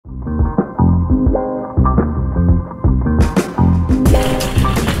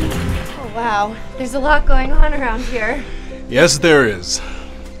Wow, there's a lot going on around here. Yes, there is.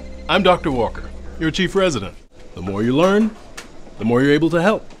 I'm Dr. Walker, your chief resident. The more you learn, the more you're able to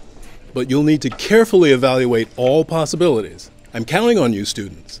help. But you'll need to carefully evaluate all possibilities. I'm counting on you,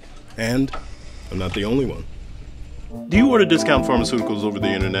 students. And I'm not the only one. Do you order discount pharmaceuticals over the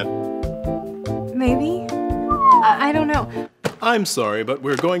internet? Maybe? I don't know. I'm sorry, but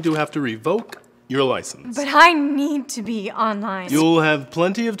we're going to have to revoke your license. But I need to be online. You'll have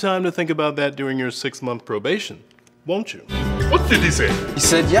plenty of time to think about that during your 6-month probation, won't you? What did he say? He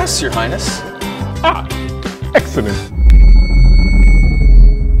said yes, Your Highness. Ah, excellent.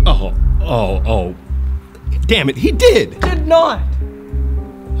 Oh. Damn it, he did! Did not.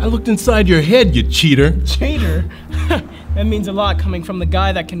 I looked inside your head, you cheater. Cheater? That means a lot coming from the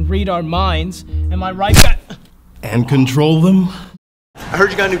guy that can read our minds. Am I right, guy? And control them? I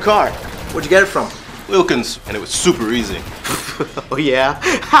heard you got a new car. Where'd you get it from? Wilkins, and it was super easy. Oh yeah?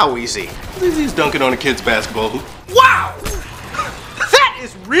 How easy? As easy as dunking on a kid's basketball hoop. Wow! That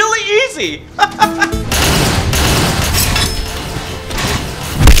is really easy!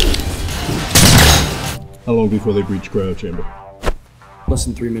 How long before they breach cryo chamber? Less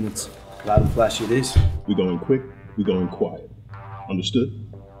than 3 minutes. Loud and flashy it is. We going quick, we going quiet.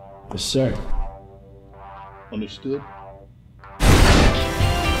 Understood? Yes, sir. Understood?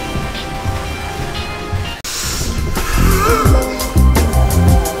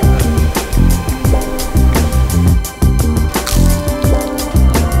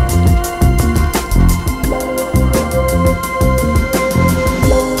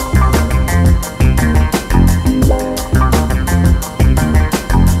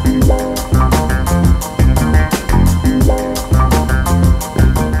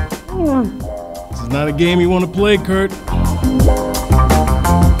 This is not a game you want to play, Kurt.